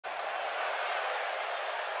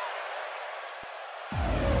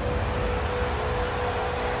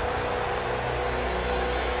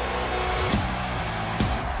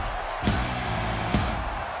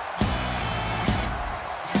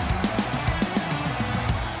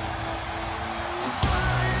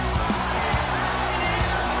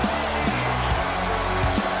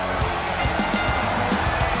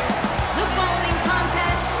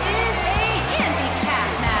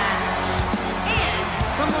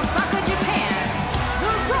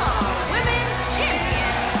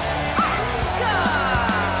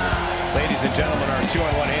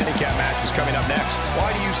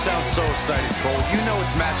sound so excited, Cole. You know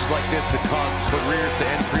it's matches like this that cause careers to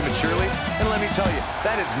end prematurely. And let me tell you,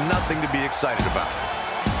 that is nothing to be excited about.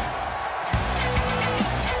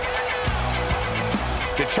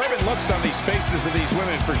 Determined looks on these faces of these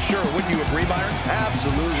women for sure. Wouldn't you agree, Byron?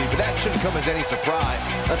 Absolutely, but that shouldn't come as any surprise,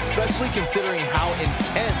 especially considering how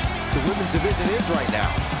intense the women's division is right now.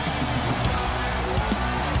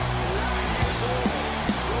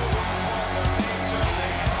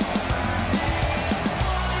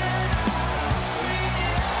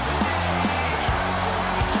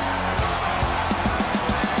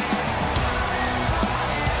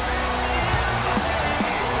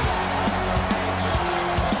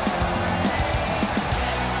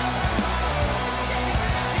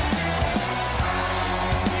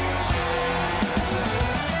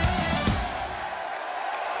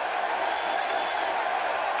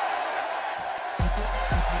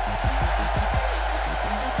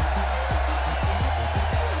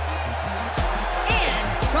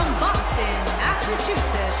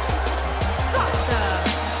 Massachusetts, Sasha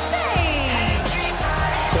Bayley.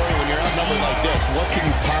 Corey, when you're outnumbered like this, what can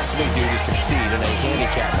you possibly do to succeed in a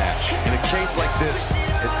handicap match? In a case like this,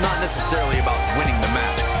 it's not necessarily about winning the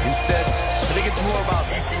match. Instead, I think it's more about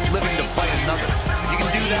living to fight another. If you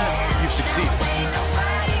can do that, you've succeeded.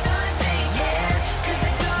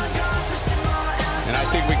 And I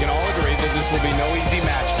think we can all agree that this will be no easy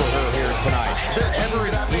match for her here tonight. Is there ever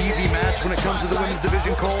an easy match when it comes to the women's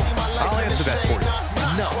division, Cole? I'll answer that for you.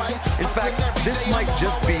 No. In fact, this might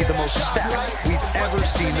just be the most stacked we've ever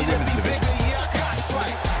seen the women's division.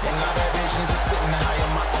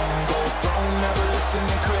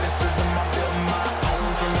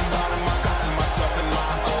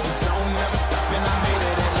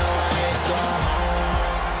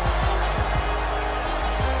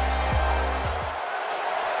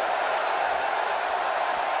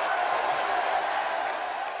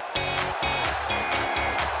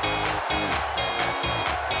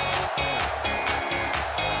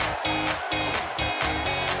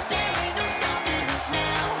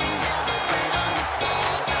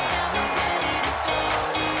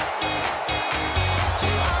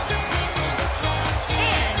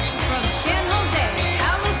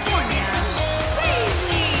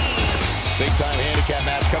 Big-time handicap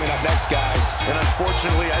match coming up next, guys. And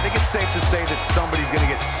unfortunately, I think it's safe to say that somebody's going to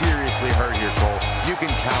get seriously hurt here, Cole. You can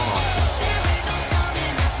count on it.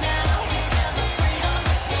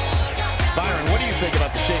 Byron, what do you think about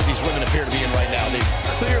the shape these women appear to be in right now? They've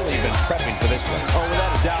clearly been prepping for this one. Oh, without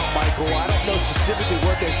a doubt, Michael. I don't know specifically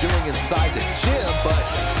what they're doing inside the gym, but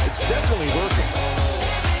it's definitely working.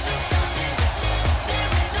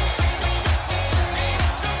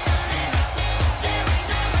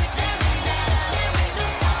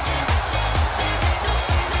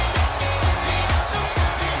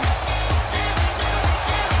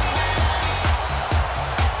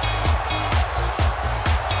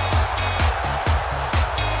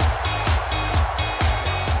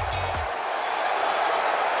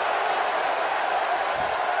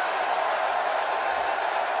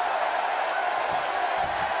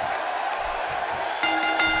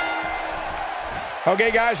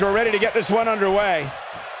 Okay, guys, we're ready to get this one underway.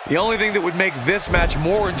 The only thing that would make this match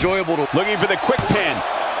more enjoyable to... Looking for the quick pin.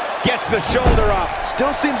 Gets the shoulder up.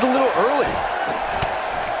 Still seems a little early.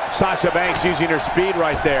 Sasha Banks using her speed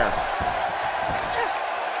right there.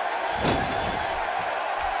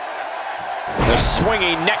 The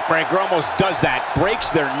swinging neck breaker almost does that.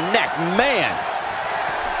 Breaks their neck. Man.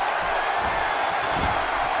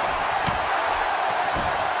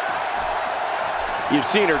 You've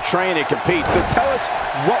seen her train and compete, so tell us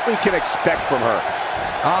what we can expect from her.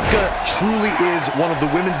 Asuka truly is one of the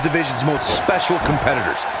women's division's most special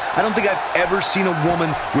competitors. I don't think I've ever seen a woman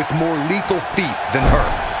with more lethal feet than her.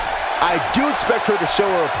 I do expect her to show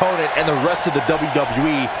her opponent and the rest of the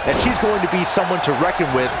WWE that she's going to be someone to reckon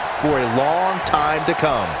with for a long time to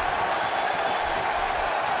come.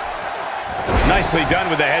 Nicely done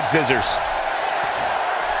with the head scissors.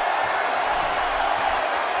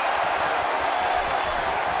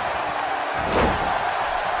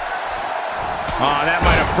 Oh, that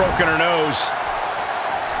might have broken her nose.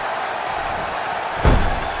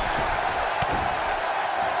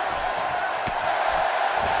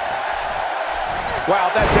 Well,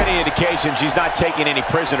 if that's any indication, she's not taking any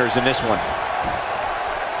prisoners in this one.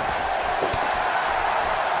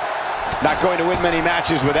 Not going to win many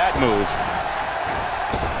matches with that move.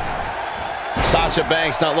 Sasha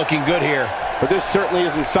Banks not looking good here. But this certainly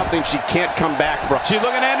isn't something she can't come back from. She's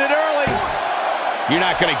looking to end it early. You're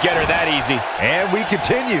not going to get her that easy. And we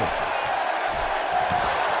continue.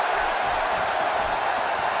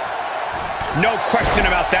 No question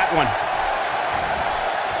about that one.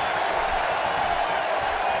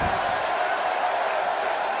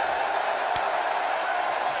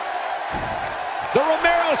 The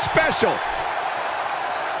Romero special.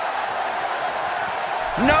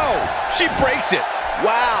 No, she breaks it.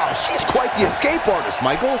 Wow, she's quite the escape artist,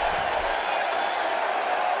 Michael.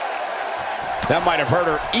 That might have hurt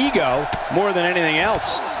her ego more than anything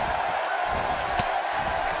else.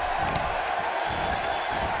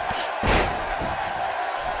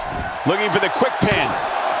 Looking for the quick pin.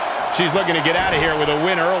 She's looking to get out of here with a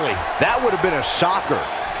win early. That would have been a shocker.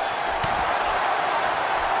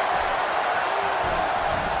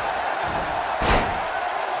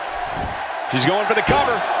 She's going for the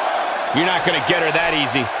cover. You're not going to get her that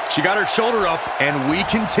easy. She got her shoulder up, and we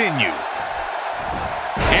continue.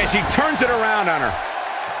 And she turns it around on her.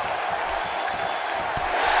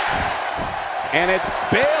 And it's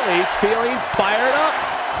Bayley feeling fired up.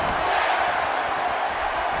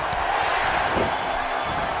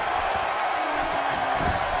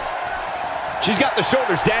 She's got the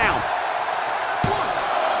shoulders down.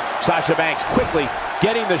 Sasha Banks quickly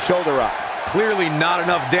getting the shoulder up. Clearly not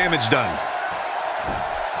enough damage done.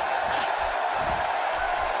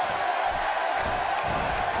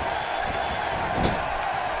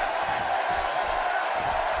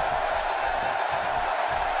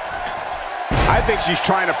 I think she's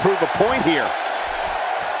trying to prove a point here.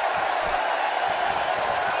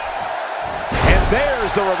 And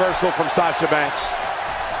there's the reversal from Sasha Banks.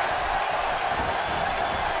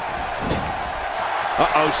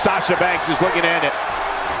 Uh-oh, Sasha Banks is looking to end it.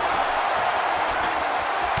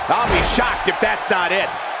 I'll be shocked if that's not it.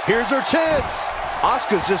 Here's her chance.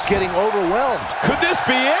 Asuka's just getting overwhelmed. Could this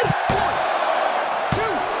be it? 2.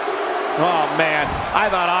 Oh, man. I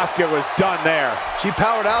thought Asuka was done there. She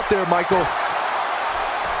powered out there, Michael.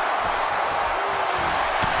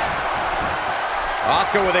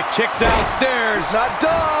 Asuka with a kick downstairs. Not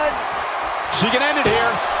done. She can end it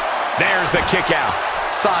here. There's the kick out.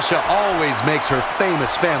 Sasha always makes her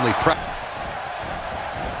famous family proud.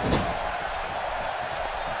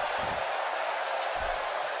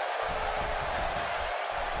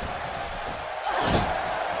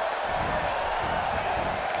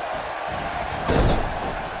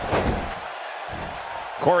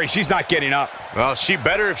 Corey, she's not getting up. Well, she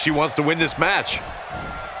better if she wants to win this match.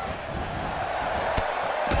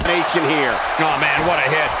 Nation here. Oh, man, what a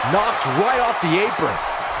hit. Knocked right off the apron.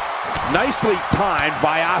 Nicely timed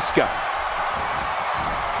by Asuka.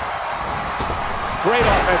 Great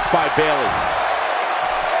offense by Bayley.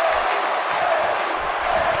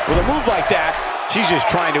 With a move like that, she's just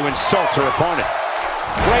trying to insult her opponent.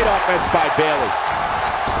 Great offense by Bayley.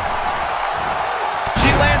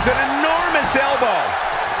 She lands an enormous elbow.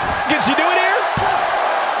 Can she do it here?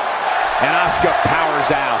 And Asuka powers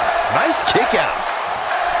out. Nice kick out.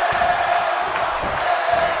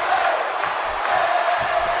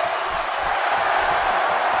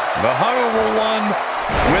 The Honorable One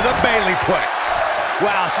with a Bayleyplex.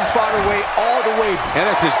 Wow, she's fought her way all the way. And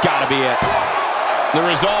this has got to be it. The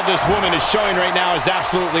resolve this woman is showing right now is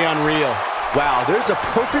absolutely unreal. Wow, there's a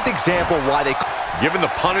perfect example why they... Given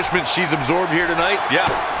the punishment she's absorbed here tonight, yeah,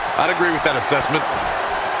 I'd agree with that assessment.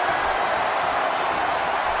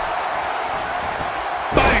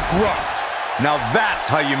 Bankrupt. Now that's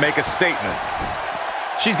how you make a statement.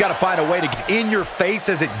 She's got to find a way to get in your face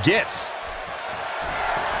as it gets.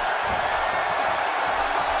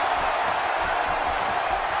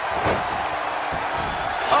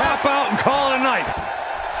 Tap out and call it a night.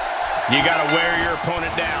 You got to wear your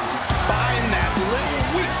opponent down. Find that little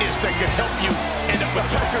weakness that could help you end up with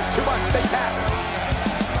pressure's too much. They tap.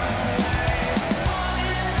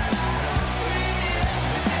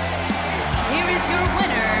 Here is your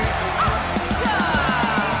winner, Asuka!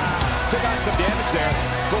 Took on some damage there,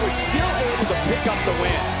 but was still able to pick up the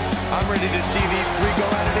win. I'm ready to see these three go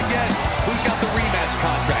at it again. Who's got the rematch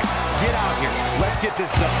contract? Get out here. Let's get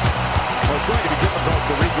this done. Well, it's going to be difficult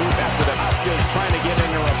to regroup after that. Asuka is trying to get in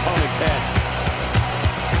her opponent's head.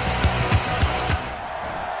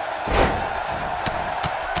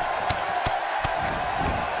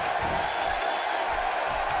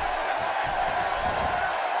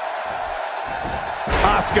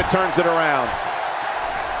 Asuka turns it around.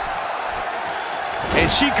 And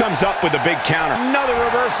she comes up with a big counter. Another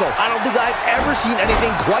reversal. I don't think I've ever seen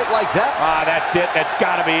anything quite like that. Ah, that's it. That's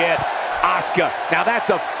got to be it. Asuka. Now that's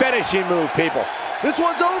a finishing move, people. This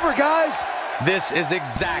one's over, guys. This is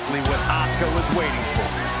exactly what Asuka was waiting for.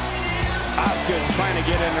 Asuka is trying to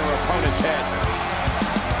get in her opponent's head.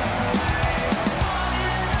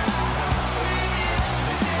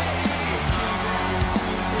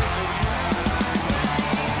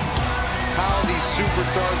 How these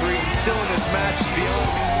superstars are even still in this match is beyond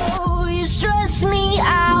me. Oh, you stress me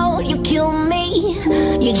out, you kill me,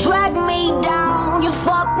 you drag me down, you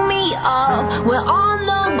fuck me up. We're on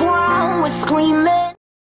the ground, we're screaming.